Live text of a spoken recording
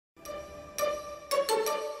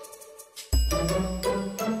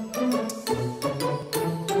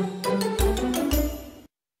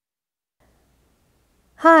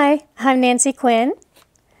Hi, I'm Nancy Quinn.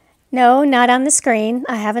 No, not on the screen.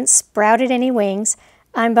 I haven't sprouted any wings.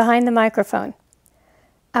 I'm behind the microphone.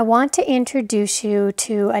 I want to introduce you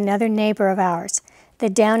to another neighbor of ours, the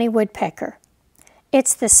Downy woodpecker.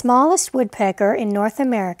 It's the smallest woodpecker in North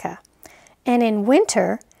America, and in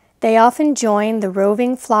winter, they often join the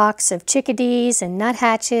roving flocks of chickadees and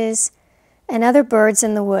nuthatches and other birds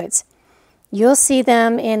in the woods. You'll see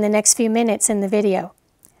them in the next few minutes in the video.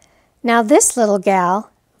 Now this little gal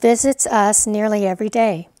visits us nearly every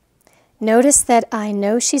day. Notice that I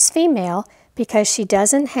know she's female because she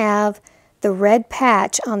doesn't have the red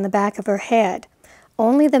patch on the back of her head.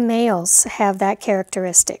 Only the males have that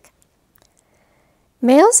characteristic.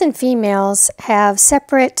 Males and females have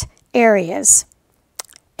separate areas,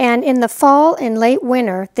 and in the fall and late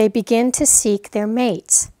winter they begin to seek their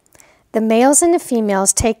mates. The males and the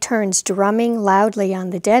females take turns drumming loudly on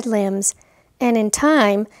the dead limbs, and in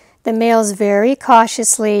time the males very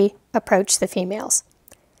cautiously approach the females.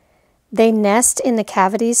 They nest in the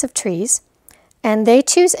cavities of trees, and they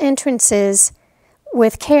choose entrances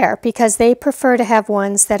with care because they prefer to have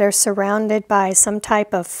ones that are surrounded by some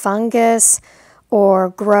type of fungus or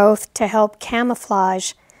growth to help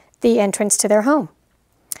camouflage the entrance to their home.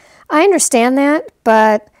 I understand that,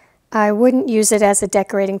 but I wouldn't use it as a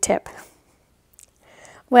decorating tip.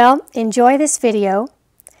 Well, enjoy this video,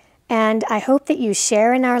 and I hope that you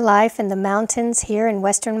share in our life in the mountains here in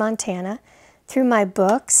western Montana through my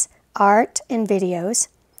books, art, and videos,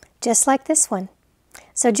 just like this one.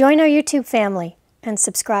 So join our YouTube family and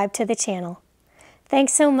subscribe to the channel.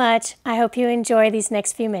 Thanks so much. I hope you enjoy these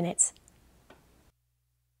next few minutes.